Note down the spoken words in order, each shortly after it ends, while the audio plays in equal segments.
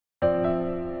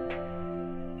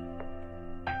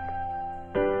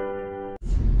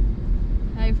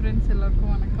friends,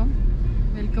 எல்லாருக்கும் வணக்கம்.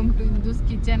 Welcome to Hindus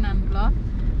kitchen and vlog.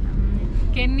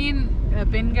 Kenyan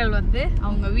பெண்கள் வந்து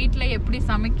அவங்க வீட்டில் எப்படி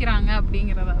சமைக்கிறாங்க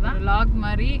அப்படிங்கிறத தான் vlog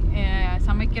மாதிரி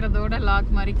சமைக்கிறதோட vlog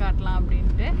மாதிரி காட்டலாம்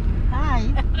அப்படின்ட்டு. Hi.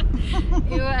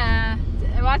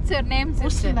 What's your name,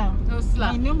 sister? Usla.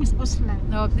 My name is Usla.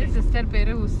 Okay, sister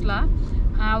பேர் உஸ்லா.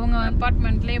 அவங்க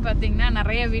அப்பார்ட்மெண்ட்லேயே பார்த்தீங்கன்னா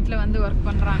நிறைய வீட்டில் வந்து ஒர்க்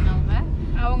பண்ணுறாங்க.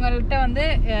 அவங்கள்ட்ட வந்து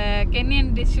கென்யன்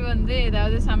டிஷ் வந்து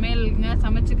ஏதாவது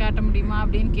சமைச்சு காட்ட முடியுமா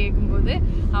அப்படின்னு கேட்கும்போது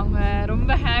அவங்க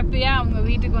ரொம்ப ஹாப்பியாக அவங்க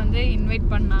வீட்டுக்கு வந்து இன்வைட்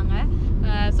பண்ணாங்க.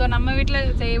 ஸோ நம்ம வீட்டில்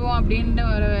செய்வோம்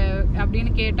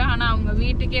அப்படின்னு கேட்டோம். ஆனால் அவங்க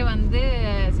வீட்டுக்கே வந்து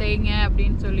செய்யுங்க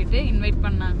அப்படின்னு சொல்லிட்டு இன்வைட்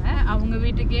பண்ணாங்க. அவங்க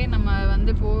வீட்டுக்கே நம்ம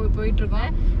வந்து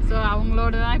போயிட்டுருக்கோம். ஸோ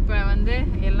அவங்களோட தான் இப்போ வந்து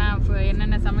எல்லாம்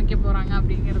என்னென்ன சமைக்க போகிறாங்க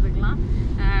அப்படிங்கிறதுக்கெலாம்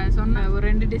ஒரு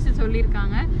 2 டிஷ்ஷு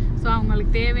சொல்லியிருக்காங்க. ஸோ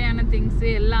அவங்களுக்கு தேவையான திங்ஸு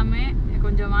எல்லாமே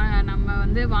கொஞ்சம் நம்ம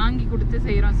வந்து வாங்கி கொடுத்து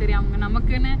செய்கிறோம். சரி, அவங்க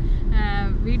நமக்குன்னு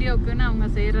வீடியோக்குன்னு அவங்க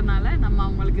செய்கிறனால நம்ம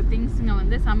அவங்களுக்கு திங்ஸுங்க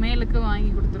வந்து சமையலுக்கு வாங்கி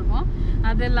கொடுத்துருக்கோம்.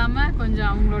 அது இல்லாமல் கொஞ்சம்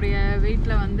அவங்களுடைய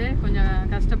வீட்டில் வந்து கொஞ்சம்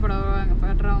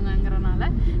கஷ்டப்படுறவங்கிறனால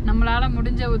நம்மளால்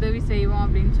முடிஞ்ச உதவி செய்வோம்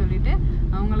அப்படின்னு சொல்லிட்டு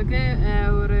அவங்களுக்கு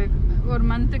ஒரு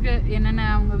மந்த்துக்கு என்னென்ன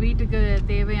அவங்க வீட்டுக்கு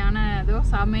தேவையான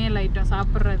சமையல் ஐட்டம்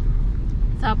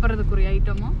சாப்பிட்றதுக்குரிய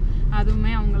ஐட்டமும்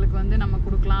அதுவுமே அவங்களுக்கு வந்து நம்ம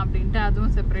கொடுக்கலாம் அப்படின்ட்டு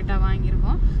அதுவும் செப்பரேட்டாக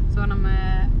வாங்கியிருக்கோம். ஸோ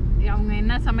அவங்க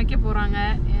என்ன சமைக்க போகிறாங்க,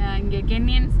 இங்கே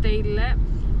கென்யன் ஸ்டைலில்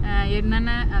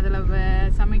என்னென்ன அதில்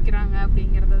சமைக்கிறாங்க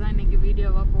அப்படிங்கிறத தான் இன்றைக்கி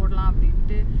வீடியோவாக போடலாம்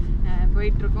அப்படின்ட்டு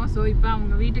போயிட்டுருக்கோம். ஸோ இப்போ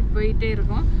அவங்க வீட்டுக்கு போயிட்டே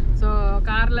இருக்கோம். ஸோ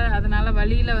காரில் அதனால்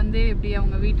வழியில் வந்து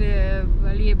அவங்க வீட்டு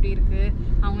வழி எப்படி இருக்குது,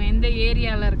 அவங்க எந்த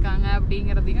ஏரியாவில் இருக்காங்க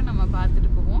அப்படிங்கிறதையும் நம்ம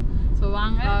பார்த்துட்டு போவோம். ஸோ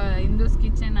வாங்க, இந்துஸ்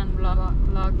கிச்சன் அண்ட்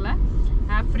vlogல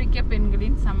ஆப்பிரிக்க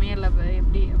பெண்களின் சமையல்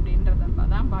எப்படி அப்படின்றத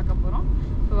தான் பார்க்க போகிறோம்.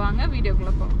 ஸோ வாங்க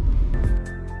வீடியோக்குள்ளே போகிறோம்.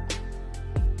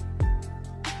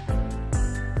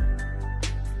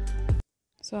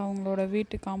 ஸோ அவங்களோட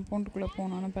வீட்டு காம்பவுண்டுக்குள்ளே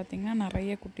போனோன்னு பார்த்திங்கன்னா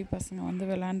நிறைய குட்டி பசங்க வந்து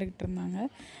விளாண்டுக்கிட்டு இருந்தாங்க.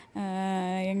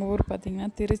 எங்கள் ஊர் பார்த்திங்கன்னா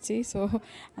திருச்சி. ஸோ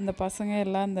அந்த பசங்க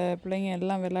எல்லாம் அந்த பிள்ளைங்க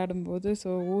எல்லாம் விளையாடும்போது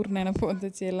ஊர் நினப்பு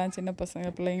வந்துச்சு. எல்லாம் சின்ன பசங்க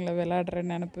பிள்ளைங்கள விளையாடுற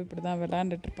நினப்பு இப்படி தான்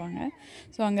விளையாண்டுட்ருப்பாங்க.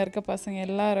 ஸோ அங்கே இருக்க பசங்க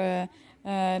எல்லோரும்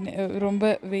ரொம்ப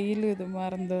வெயில் இதுவாக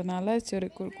இருந்ததுனால சரி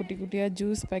குட்டி குட்டியாக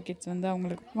ஜூஸ் பேக்கெட்ஸ் வந்து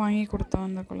அவங்களுக்கு வாங்கி கொடுத்தோம்.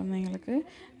 அந்த குழந்தைங்களுக்கு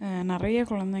நிறைய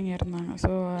குழந்தைங்க இருந்தாங்க.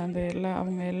 ஸோ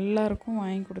அவங்க எல்லாருக்கும்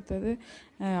வாங்கி கொடுத்தது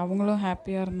அவங்களும்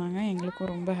ஹாப்பியாக இருந்தாங்க,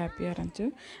 எங்களுக்கும் ரொம்ப ஹாப்பியாக இருந்துச்சு.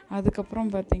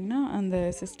 அதுக்கப்புறம் பார்த்திங்கன்னா அந்த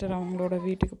சிஸ்டர் அவங்களோட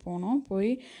வீட்டுக்கு போனோம்.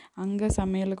 போய் அங்கே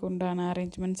சமையலுக்கு உண்டான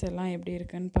அரேஞ்ச்மெண்ட்ஸ் எல்லாம் எப்படி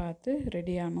இருக்குன்னு பார்த்து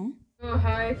ரெடி ஆனோம். So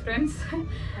hi friends.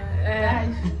 Hi.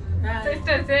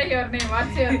 Sister, say your name.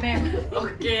 What's your name?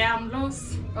 Okay, I'm Luz.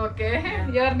 Okay.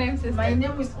 Your name, sister? My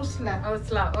name is Usla.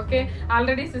 Usla. Okay.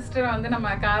 Already sister வந்து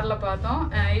நம்ம கார்ல பார்த்தோம்.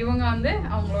 இவங்க வந்து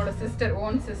அவங்களோட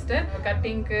ஓன் சிஸ்டர்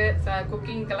கட்டிங்க்கு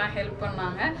குக்கிங்க்கெல்லாம் ஹெல்ப்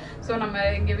பண்ணாங்க. ஸோ நம்ம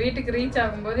இங்கே வீட்டுக்கு ரீச்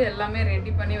ஆகும்போது எல்லாமே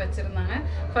ரெடி பண்ணி வச்சுருந்தாங்க.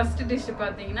 ஃபர்ஸ்ட் டிஷ்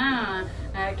பார்த்தீங்கன்னா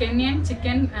கென்யன்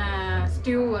சிக்கன்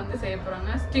ஸ்டியூ வந்து செய்ய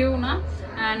போகிறாங்க. ஸ்டியூனா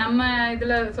நம்ம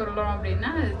இதில் சொல்கிறோம் அப்படின்னா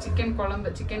சிக்கன் குழம்பு,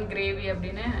 சிக்கன் கிரேவி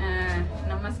அப்படின்னு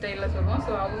நம்ம ஸ்டைலில் சொல்லுவோம்.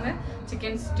 ஸோ அவங்க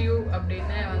சிக்கன் ஸ்டியூ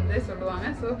அப்படின்னு வந்து சொல்லுவாங்க.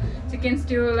 ஸோ சிக்கன்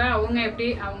ஸ்டியூவில்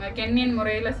அவங்க கென்யன்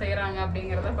முறையில் செய்கிறாங்க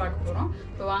அப்படிங்கிறத பார்க்க போகிறோம்.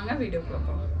 ஸோ வாங்க வீடியோக்குள்ள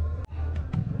போகலாம்.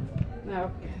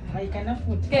 Okay. I cannot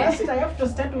put. First, I have to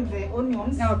start with the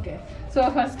onions. Okay. So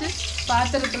first,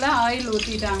 பாத்திரத்தில் oil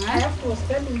ஊற்றிட்டாங்க. I have to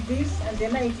start with this and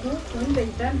then I cook. When they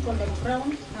turn golden brown,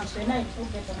 and then I put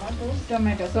the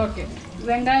tomatoes. Okay.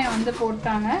 வெங்காயம் வந்து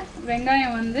போட்டாங்க.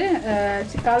 வெங்காயம் வந்து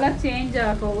colour change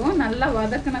ஆகவும் நல்லா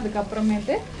வதக்குனதுக்கு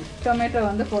அப்புறமேட்டு tomato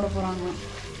வந்து போட போகிறாங்க.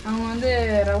 அவங்க வந்து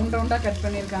ரவுண்டாக கட்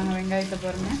பண்ணியிருக்காங்க வெங்காயத்தை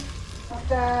பாருங்கள்.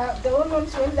 The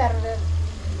onions when they are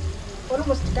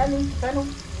almost turning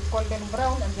golden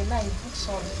brown and then I put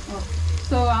salt.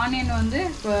 So onion வந்து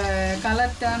இப்போ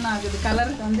கலர் டர்ன் ஆகுது,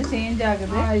 கலர் வந்து சேஞ்ச்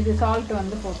ஆகுது. இது சால்ட்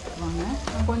வந்து போட்டுருவாங்க.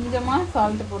 கொஞ்சமாக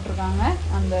சால்ட்டு போட்டிருக்காங்க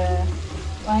அந்த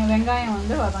வெங்காயம்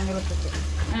வந்து வதங்குறதுக்கு.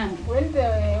 When the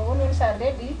onions are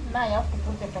ready, now I have to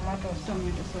put the tomatoes.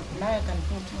 Now I can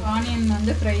put. Onion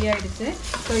வந்து ஃப்ரை ஆகிடுச்சு.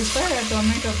 ஸோ இப்போ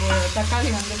டொமேட்டோ தக்காளி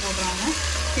வந்து போடுறாங்க.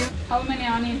 How many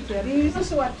onions here? This is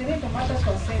what 3 tomatoes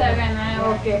for 7.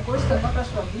 Okay. Those tomatoes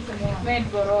for bit more. Wait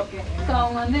for okay. So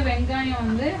அவங்க வந்து வெங்காயம்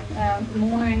வந்து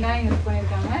 3 வெங்காயம் யூஸ்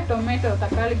பண்ணியிருக்காங்க. டொமேட்டோ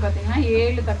தக்காளி பார்த்தீங்கன்னா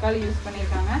 7 தக்காளி யூஸ்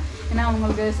பண்ணியிருக்காங்க. ஏன்னா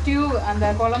அவங்களுக்கு ஸ்டியூ அந்த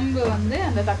குழம்பு வந்து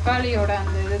அந்த தக்காளியோட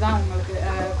அந்த இதுதான் அவங்களுக்கு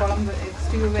குழம்பு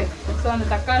ஸ்டியூவே. ஸோ அந்த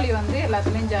தக்காளி வந்து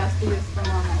எல்லாத்துலேயும் ஜாஸ்தி யூஸ்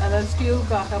பண்ணுவாங்க, அதாவது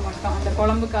ஸ்டியூக்காக மட்டும், அந்த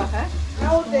குழம்புக்காக.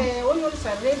 Now the onions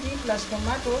are ready plus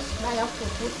tomatoes. Now I have to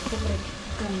put turmeric.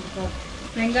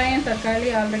 வெங்காயம் தக்காளி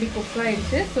ஆல்ரெடி குக்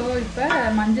ஆகிடுச்சு. ஸோ இப்போ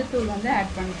மஞ்சத்தூள் வந்து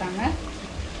ஆட் பண்ணிட்டாங்க.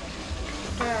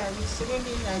 It's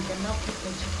ready. I can now put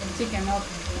the chicken. Chicken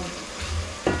okay.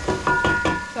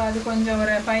 So அது கொஞ்சம்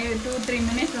ஒரு 2-3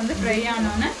 minutes வந்து ஃப்ரை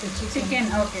ஆனோன்னே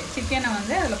சிக்கன் ஓகே சிக்கனை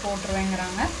வந்து அதில்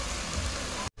போட்டுருவேங்கிறாங்க.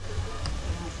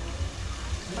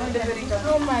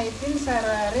 So my things are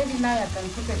ready now. I can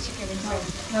put the chicken inside.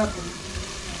 Okay.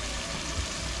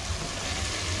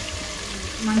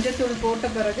 மஞ்சத்தூள் போட்ட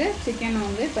பிறகு சிக்கனை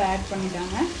வந்து இப்போ ஆட்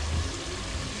பண்ணிட்டாங்க.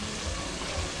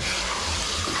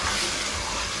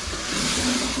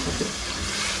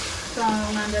 ஸோ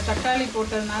அவங்க அந்த தக்காளி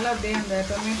போட்டதுனால அப்படியே அந்த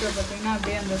டொமேட்டோ பார்த்திங்கன்னா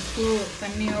அப்படியே அந்த ஸ்டூ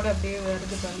தண்ணியோடு அப்படியே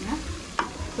வருது பாருங்க.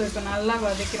 ஸோ இப்போ நல்லா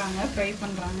வதக்கிறாங்க, ஃப்ரை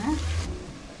பண்ணுறாங்க.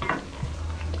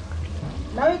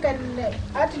 Now you can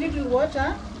add little water.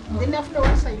 Then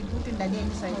afterwards I will put in the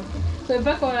inside. So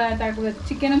இப்போ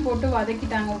சிக்கனை போட்டு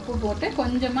வதக்கிட்டாங்க, உப்பு போட்டு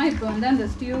கொஞ்சமாக இப்போ வந்து அந்த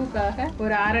ஸ்டியூக்காக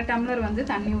ஒரு 1/2 டம்ளர் வந்து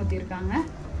தண்ணி ஊற்றிருக்காங்க.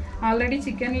 ஆல்ரெடி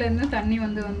சிக்கன்லேருந்து தண்ணி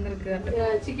வந்து வந்திருக்கு.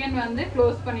 சிக்கன் வந்து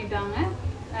க்ளோஸ் பண்ணிட்டாங்க.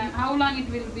 How long it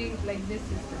will be like this,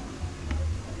 sister?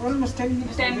 Almost 10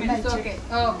 minutes. 10 minutes, okay.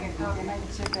 Okay.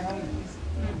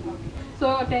 So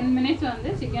 10 minutes வந்து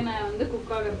சிக்கனை வந்து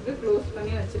குக் ஆகிறதுக்கு க்ளோஸ்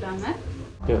பண்ணி வச்சுட்டாங்க.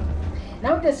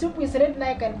 Now the soup is ready. Now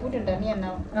I can put in the onion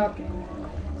now. Okay.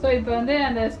 So இப்போ வந்து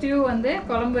அந்த stew வந்து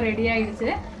குழம்பு ரெடி ஆகிடுச்சு.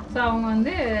 ஸோ அவங்க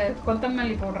வந்து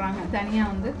கொத்தமல்லி போடுறாங்க,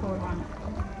 தனியாக வந்து போடுறாங்க.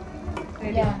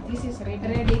 Ready. This is ready.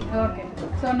 Ready. Okay.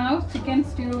 So now chicken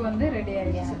stew வந்து ரெடி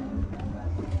ஆகிடுச்சு.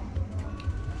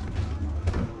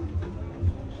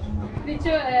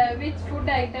 Which food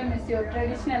item is your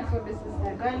traditional food, sister?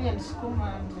 Ugali and skuma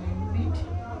and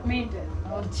Meat.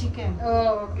 or chicken.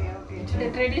 Oh, okay. The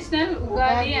traditional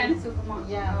ugali and sukuma.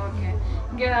 Yeah. Okay.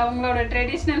 இங்கே அவங்களோட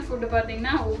traditional food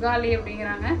பார்த்தீங்கன்னா உகாலி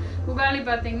அப்படிங்கிறாங்க. உகாலி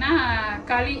பார்த்தீங்கன்னா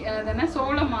களி, அதென்ன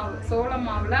சோள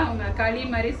மாவில் அவங்க களி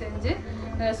மாதிரி செஞ்சு,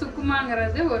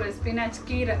 சுக்குமாங்கிறது ஒரு ஸ்பினாச்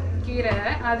கீரை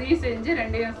அதையும் செஞ்சு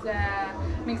ரெண்டையும்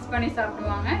மிக்ஸ் பண்ணி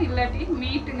சாப்பிடுவாங்க. இல்லாட்டி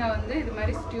மீட்டுங்க வந்து இது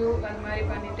மாதிரி ஸ்டியூ அது மாதிரி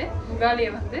பண்ணிவிட்டு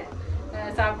உகாலியை வந்து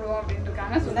சாப்பிடுவோம் அப்படின்ட்டு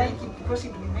இருக்காங்க. So like it because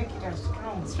it will make it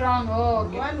strong. O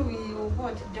okay. One we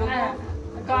bought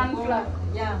cornflour.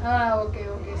 yeah. Okay.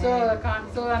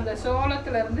 So அந்த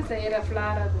சோளத்துலேருந்து செய்கிற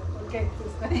ஃப்ளார் அது. Okay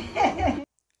sister.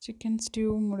 சிக்கன் ஸ்டியூ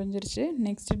முடிஞ்சிருச்சு.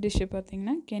 நெக்ஸ்ட் டிஷ்ஷு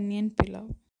பார்த்தீங்கன்னா Kenyan pilau.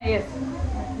 S.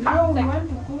 Now we want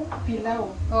to cook pilau.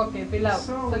 Okay, pilau.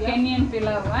 So Kenyan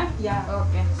pilau, huh? Yeah.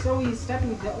 Okay. So we start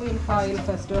with the oil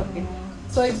first. Okay.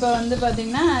 So இப்போ வந்து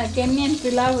பார்த்தீங்கன்னா Kenyan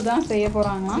pilau தான் செய்ய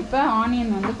போகிறாங்களாம். இப்போ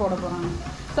onion வந்து போட போகிறாங்க.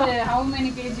 So how many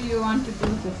kg you want to do,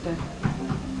 sister?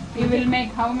 You will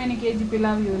make how many kg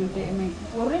pilau you will make?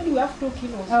 Already we have 2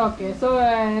 kilos. Okay. So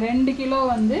 2 kilo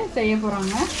வந்து செய்ய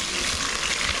போகிறாங்க.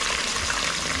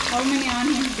 How many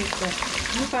onions, sister?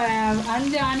 இப்போ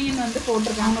 5 onion வந்து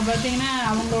போட்டிருக்காங்க. பார்த்தீங்கன்னா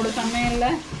அவங்களோட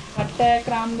சமையலில் பட்டை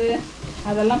கிராம்பு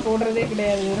அதெல்லாம் போடுறதே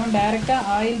கிடையாது. வெறும் டைரெக்டாக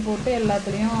ஆயில் போட்டு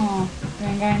எல்லாத்துலேயும்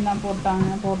வெங்காயம் தான்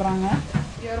போடுறாங்க.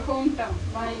 Your home town?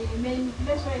 My main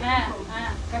place right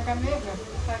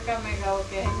Kakamega.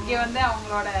 Okay. இங்கே வந்து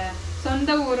அவங்களோட சொந்த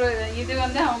ஊர். இது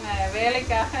வந்து அவங்க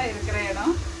வேலைக்காக இருக்கிற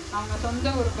இடம். அவங்க சொந்த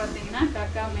ஊர் பார்த்தீங்கன்னா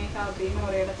கக்காமேகா அப்படின்னு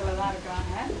ஒரு இடத்துல தான்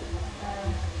இருக்காங்க.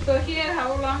 So here how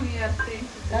long you are staying?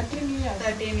 13 years.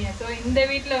 13 years. So இந்த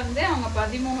வீட்டில் வந்து அவங்க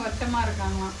 13 வருஷமாக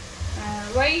இருக்காங்களாம்.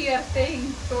 Why you are staying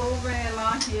so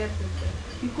long here, sister?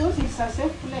 Because it's a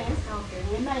safe place. Okay.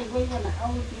 When I go even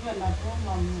out, even at home,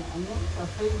 I'm not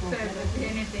afraid of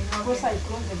anything. Because I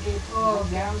close the gate. Oh,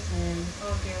 okay. The house.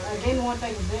 Okay. Again,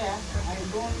 water is there. I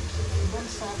don't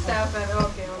suffer.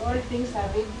 Okay. All things are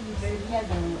ready. It's near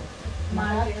the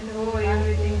Market. Oh,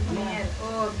 everything near.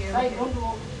 Okay. I don't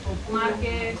walk to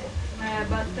Market,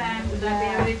 bus stand, that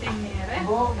everything near.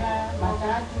 Boga,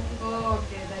 Matatu.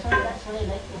 Okay. That's why I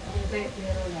like the place.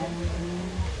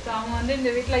 So அவங்க வந்து இந்த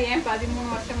வீட்டில் ஏன் 13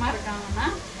 வருஷமாக இருக்காங்கன்னா,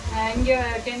 இங்கே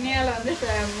கென்யாவில் வந்து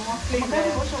mostly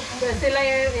சில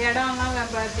இடம்லாம்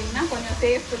பார்த்தீங்கன்னா கொஞ்சம்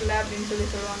சேஃப் இல்லை அப்படின்னு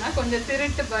சொல்லுவாங்க. கொஞ்சம்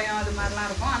திருட்டு பயம் அது மாதிரிலாம்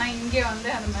இருக்கும். ஆனால் இங்கே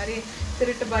வந்து அந்த மாதிரி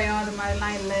திருட்டு பயம் அது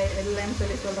மாதிரிலாம் இல்லைன்னு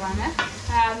சொல்கிறாங்க.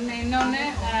 இன்னொன்று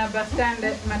பஸ் ஸ்டாண்டு,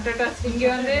 மெட்ரோஸ், இங்கே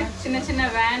வந்து சின்ன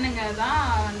வேனுங்க தான்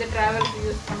வந்து ட்ராவல்க்கு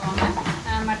யூஸ் பண்ணுவாங்க.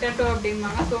 மட்டேட்டோ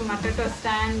அப்படிம்பாங்க. ஸோ மட்டேட்டோ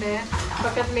ஸ்டாண்டு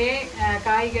பக்கத்துலேயே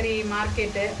காய்கறி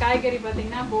மார்க்கெட்டு, காய்கறி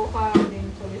பார்த்திங்கன்னா போகா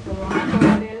அப்படின்னு சொல்லுவாங்க. ஸோ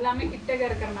அது எல்லாமே கிட்டக்க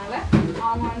இருக்கிறனால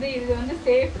அவங்க வந்து இது வந்து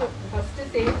சேஃபு, ஃபஸ்ட்டு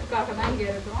சேஃப்காக தான் இங்கே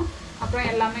இருக்கும். அப்புறம்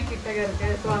எல்லாமே கிட்டக்க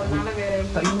இருக்குது. ஸோ அதனால் வேறு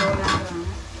எங்கேயும் போகலான்றாங்க.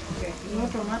 Okay. No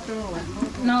tomato.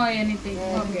 No anything.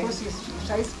 Okay. Because it's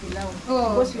rice pilau. Oh.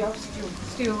 Because you have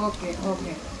stew. Okay.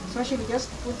 So she'll just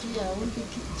put here only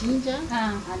ginger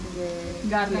and the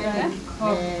garlic.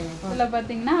 இதில்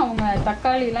பார்த்தீங்கன்னா அவங்க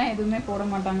தக்காளிலாம் எதுவுமே போட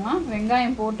மாட்டாங்களாம்.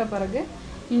 வெங்காயம் போட்ட பிறகு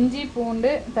இஞ்சி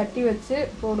பூண்டு தட்டி வச்சு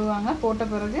போடுவாங்க. போட்ட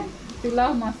பிறகு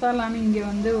பிலாவ் மசாலான்னு இங்கே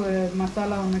வந்து ஒரு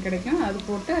மசாலா ஒன்று கிடைக்கும், அது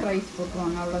போட்டு ரைஸ்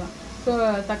போட்டுருவாங்க. அவ்வளோதான். ஸோ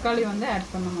தக்காளி வந்து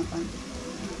ஆட் பண்ண மாட்டாங்க.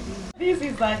 This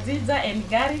is a ginger and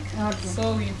garlic. Okay. So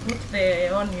we put the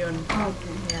onion.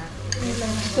 Okay. Yeah.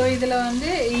 So இதில் வந்து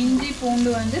இஞ்சி பூண்டு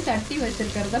வந்து தட்டி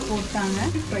வச்சிருக்கிறத போட்டாங்க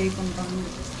ஃப்ரை பண்ணுறாங்க.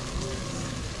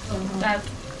 That's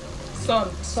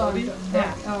salt. Sorry.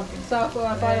 Yeah. Okay. So for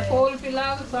whole pilau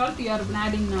salt you are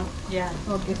adding now. Yeah.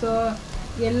 Okay. So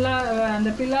எல்லா அந்த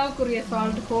பிலாவுக்குரிய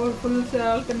சால்ட் ஃபுல்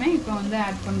சால்ட்டுமே இப்போ வந்து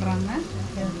ஆட் பண்ணுறாங்க.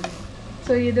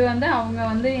 ஸோ இது வந்து அவங்க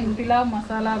வந்து பிலாவ்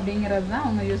மசாலா அப்படிங்கிறது தான்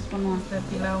அவங்க யூஸ் பண்ணுவாங்க.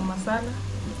 Pilau masala.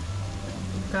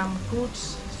 You can put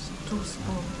 2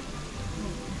 spoons.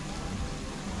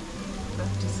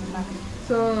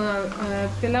 So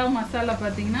pilau masala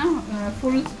பார்த்தீங்கன்னா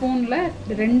ஃபுல் ஸ்பூனில்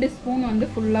 2 ஸ்பூன் வந்து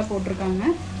ஃபுல்லாக போட்டிருக்காங்க.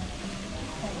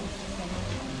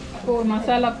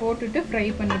 மசாலா போட்டுட்டு ஃப்ரை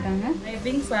பண்ணிட்டாங்க. I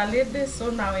think salad, so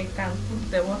now I can put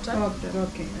the water.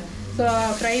 Okay. So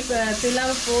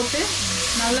pilau போட்டு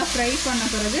நல்லா ஃப்ரை பண்ண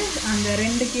பிறகு அந்த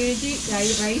 2 kg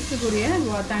ரைஸுக்குரிய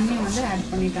தண்ணி வந்து ஆட்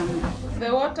பண்ணிட்டாங்க. The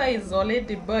water is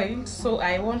already boiled, so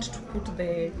I want to put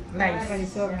the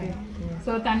rice. Okay.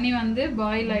 So தண்ணி வந்து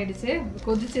பாயில் ஆயிடுச்சு,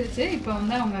 கொதிச்சிருச்சு. இப்போ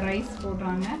வந்து அவங்க ரைஸ்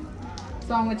போடுறாங்க.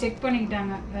 ஸோ அவங்க செக்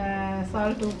பண்ணிக்கிட்டாங்க,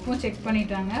 சால்ட் உப்பும் செக்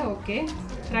பண்ணிட்டாங்க. ஓகே,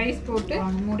 ரைஸ் போட்டு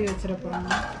மூடி வச்சிட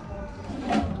போகிறாங்க.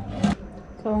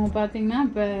 ஸோ அவங்க பார்த்தீங்கன்னா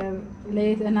இப்போ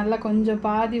நல்லா கொஞ்சம்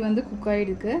பாதி வந்து குக்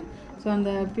ஆகிடுக்கு. ஸோ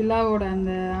அந்த பிலாவோட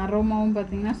அந்த அரோமாவும்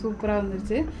பார்த்தீங்கன்னா சூப்பராக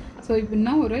வந்துருச்சு. ஸோ இப்போ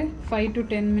இன்னும் ஒரு 5 to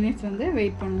 10 minutes வந்து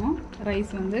வெயிட் பண்ணுவோம்,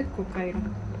 ரைஸ் வந்து குக் ஆகிடும்.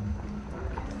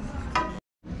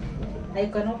 I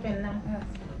can open now.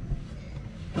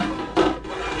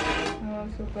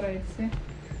 Super ஆயிடுச்சு,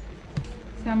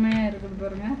 செம்மையாக இருக்குது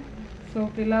பாருங்கள். ஸோ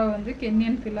பிலாவ் வந்து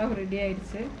கென்யன் பிலாவ் ரெடி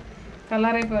ஆயிடுச்சு.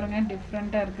 கலரே பாருங்கள்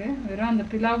டிஃப்ரெண்ட்டாக இருக்குது. வெறும் அந்த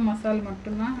பிலாவ் மசால்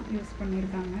மட்டும்தான் யூஸ்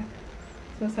பண்ணியிருக்காங்க.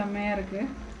 ஸோ செம்மையாக இருக்குது,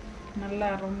 நல்ல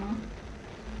aroma.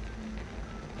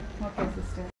 Okay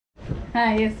sister.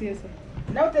 S.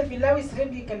 Now the pilau is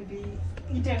ready, can be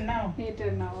eaten now.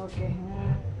 Okay.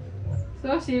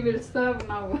 So she will serve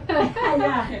now.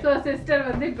 So sister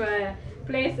வந்து இப்போ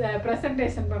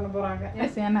ப்ரெசன்டேஷன் பண்ண போகிறாங்க.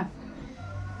 எஸ் என்ன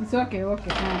it's okay.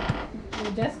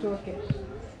 Just okay.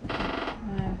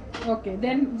 Okay,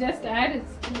 then just add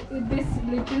this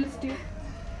little stew.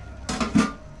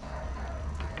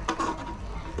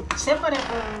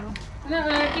 Separate. No,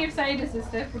 keep side,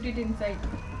 sister. Put it inside.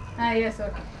 Yes,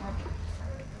 okay.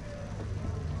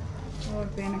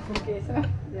 Okay, okay, so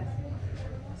yes.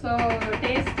 So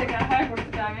taste kaha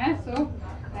kodutanga. So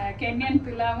Kenyan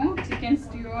pilau, chicken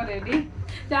stew ready.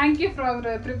 Thank you for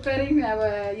preparing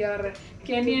your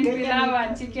Kenyan pilau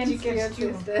and chicken stew,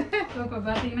 sister. So இப்போ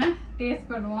பார்த்தீங்கன்னா taste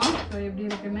பண்ணுவோம். So எப்படி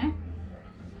இருக்குன்னு.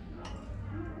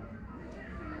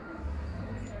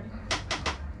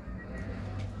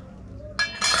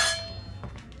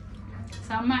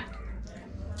 செம்ம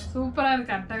சூப்பராக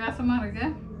இருக்குது, அட்டகாசமாக இருக்குது.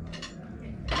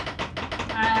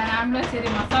 நாங்களும் சரி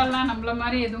மசாலாம் நம்மள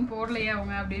மாதிரி எதுவும் போடலையே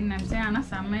அவங்க அப்படின்னு நினச்சேன். ஆனால்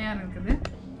செம்மையாக இருக்குது.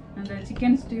 அந்த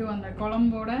சிக்கன் ஸ்டியூ அந்த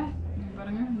குழம்போட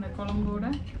பாருங்கள், இந்த குழம்போட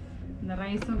இந்த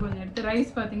ரைஸும் கொஞ்சம் எடுத்து,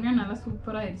 ரைஸ் பார்த்திங்கன்னா நல்லா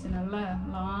சூப்பராக ஆயிடுச்சு. நல்லா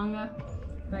லாங்காக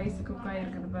ரைஸ் குக்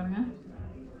ஆகிருக்குது பாருங்கள்.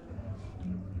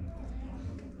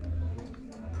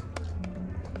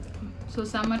 ஸோ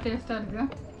செம்ம டேஸ்ட்டாக இருக்குது.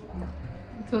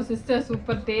 ஸோ சிஸ்டர்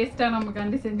சூப்பர் டேஸ்ட்டாக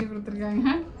நமக்காண்டி செஞ்சு கொடுத்துருக்காங்க.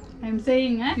 I'm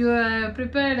saying you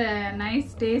prepared a nice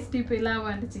tasty pilau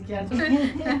and chicken.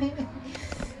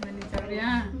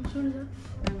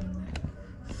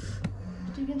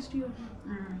 Chicken stew.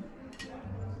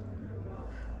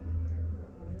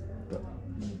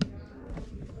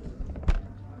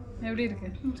 எப்படி இருக்கு?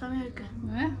 செமையா இருக்கு.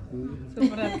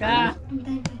 சூப்பரா இருக்கா?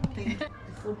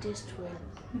 Food taste well.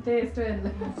 Taste well.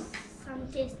 Some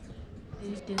taste.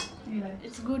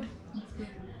 It's good.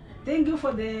 Thank you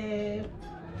for the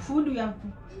food we have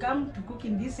come to cook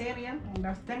in this area, and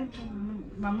I've thanked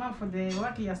Mama for the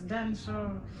work he has done. So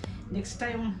next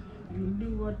time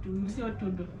we'll see what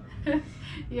to do.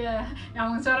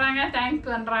 அவங்க சொல்கிறாங்க thanks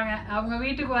பண்ணுறாங்க. அவங்க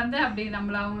வீட்டுக்கு வந்து அப்படி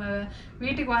நம்மளை அவங்க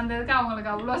வீட்டுக்கு வந்ததுக்கு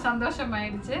அவங்களுக்கு அவ்வளோ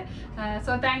சந்தோஷமாயிடுச்சு.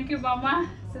 ஸோ தேங்க்யூ மாமா,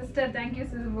 sister, thank you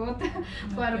both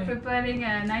for preparing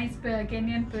nice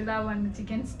Kenyan pilau and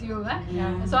chicken ஸ்டியூவை.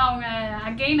 So அவங்க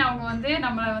அகெயின் அவங்க வந்து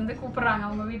நம்மளை வந்து கூப்பிட்றாங்க,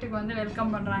 அவங்க வீட்டுக்கு வந்து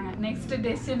வெல்கம் பண்ணுறாங்க. நெக்ஸ்ட்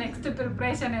டிஷ்ஷு நெக்ஸ்ட்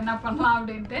ப்ரிப்ரேஷன் என்ன பண்ணலாம்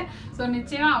அப்படின்ட்டு. ஸோ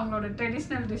நிச்சயம் அவங்களோட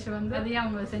ட்ரெடிஷ்னல் டிஷ் வந்து அதையும்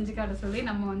அவங்க செஞ்சு காட்ட சொல்லி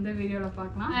நம்ம வந்து வீடியோவில்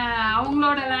பார்க்கலாம்.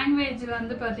 அவங்களோட லாங்குவேஜ்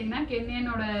வந்து பார்த்தீங்கன்னா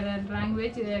கென்யனோட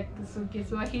லாங்குவேஜ்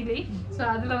ஸ்வாஹிலி. ஸோ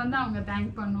அதில் வந்து அவங்க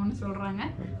தேங்க் பண்ணணும்னு சொல்கிறாங்க.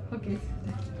 Okay,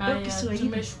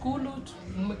 tumeshukuru,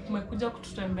 tumekuja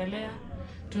kututembelea,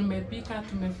 tumepika,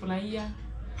 tumefurahia.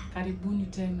 Karibuni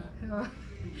tena.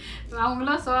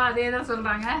 அவங்களும் ஸோ அதே தான்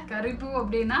சொல்கிறாங்க. கரிப்பு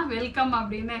அப்படின்னா வெல்கம்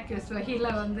அப்படின்னு ஸ்வஹில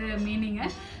வந்து மீனிங்கு.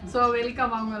 ஸோ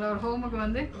வெல்கம், அவங்களோட ஹோமுக்கு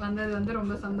வந்தது வந்து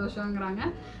ரொம்ப சந்தோஷங்கிறாங்க.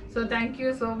 So thank you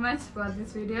so much for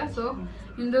this video. So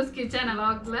Hindus kitchen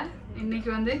அலாக்ல இன்னைக்கு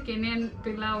வந்து கென்யன்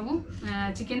பில்லாவும்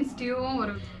சிக்கன் ஸ்டியூவும்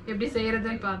எப்படி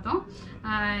செய்கிறதுன்னு பார்த்தோம்.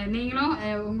 நீங்களும்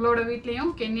உங்களோட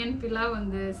வீட்லேயும் கென்யன் பில்லா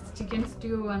வந்து சிக்கன்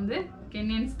ஸ்டியூ வந்து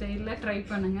கென்யன் ஸ்டைலில் ட்ரை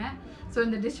பண்ணுங்கள். ஸோ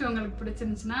இந்த டிஷ் உங்களுக்கு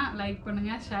பிடிச்சிருந்துச்சுன்னா லைக்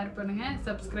பண்ணுங்கள், ஷேர் பண்ணுங்கள்,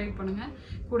 சப்ஸ்கிரைப் பண்ணுங்கள்.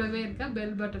 கூடவே இருக்க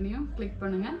பெல் பட்டனையும் கிளிக்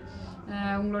பண்ணுங்கள்.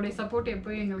 உங்களுடைய சப்போர்ட்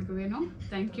எப்போயும் எங்களுக்கு வேணும்.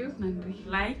 தேங்க்யூ, நன்றி.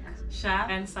 Like, share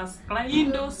and subscribe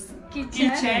INDUZ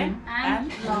Kitchen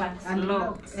and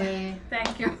Vlogs.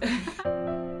 Thank you.